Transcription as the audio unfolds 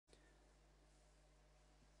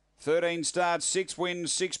13 starts, 6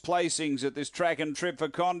 wins, 6 placings at this track and trip for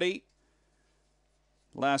Condi.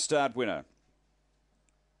 Last start winner.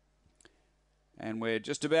 And we're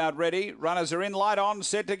just about ready. Runners are in, light on,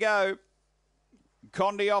 set to go.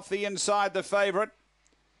 Condi off the inside, the favourite.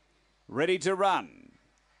 Ready to run.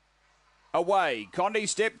 Away. Condi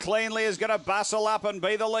stepped cleanly, is going to bustle up and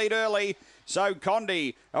be the lead early. So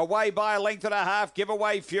Condi away by a length and a half.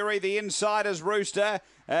 Giveaway Fury, the inside is Rooster.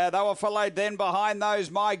 They were followed then behind those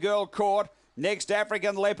My Girl Court. Next,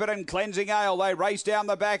 African Leopard and Cleansing Ale. They race down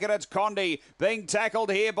the back and it's Condi being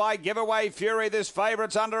tackled here by Giveaway Fury. This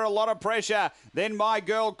favourite's under a lot of pressure. Then My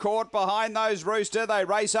Girl Court behind those Rooster. They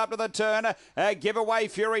race up to the turn. Giveaway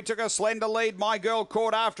Fury took a slender lead. My Girl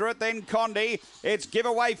Court after it. Then Condi. It's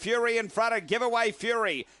Giveaway Fury in front of Giveaway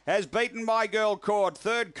Fury. Has beaten My Girl Court.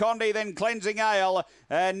 Third Condi, then Cleansing Ale.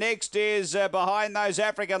 Next is behind those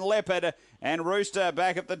African Leopard and Rooster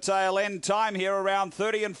back at the tail end. Time here around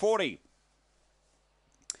 30 and 40.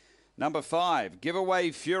 Number 5, Giveaway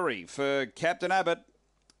Fury for Captain Abbott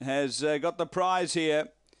has got the prize here,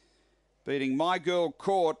 beating My Girl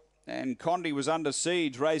Court, and Condi was under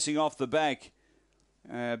siege, racing off the back,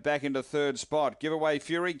 back into third spot. Giveaway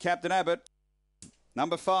Fury, Captain Abbott.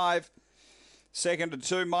 Number 5, second to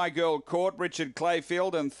 2, My Girl Court, Richard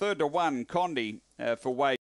Clayfield, and third to 1, Condi for Wade.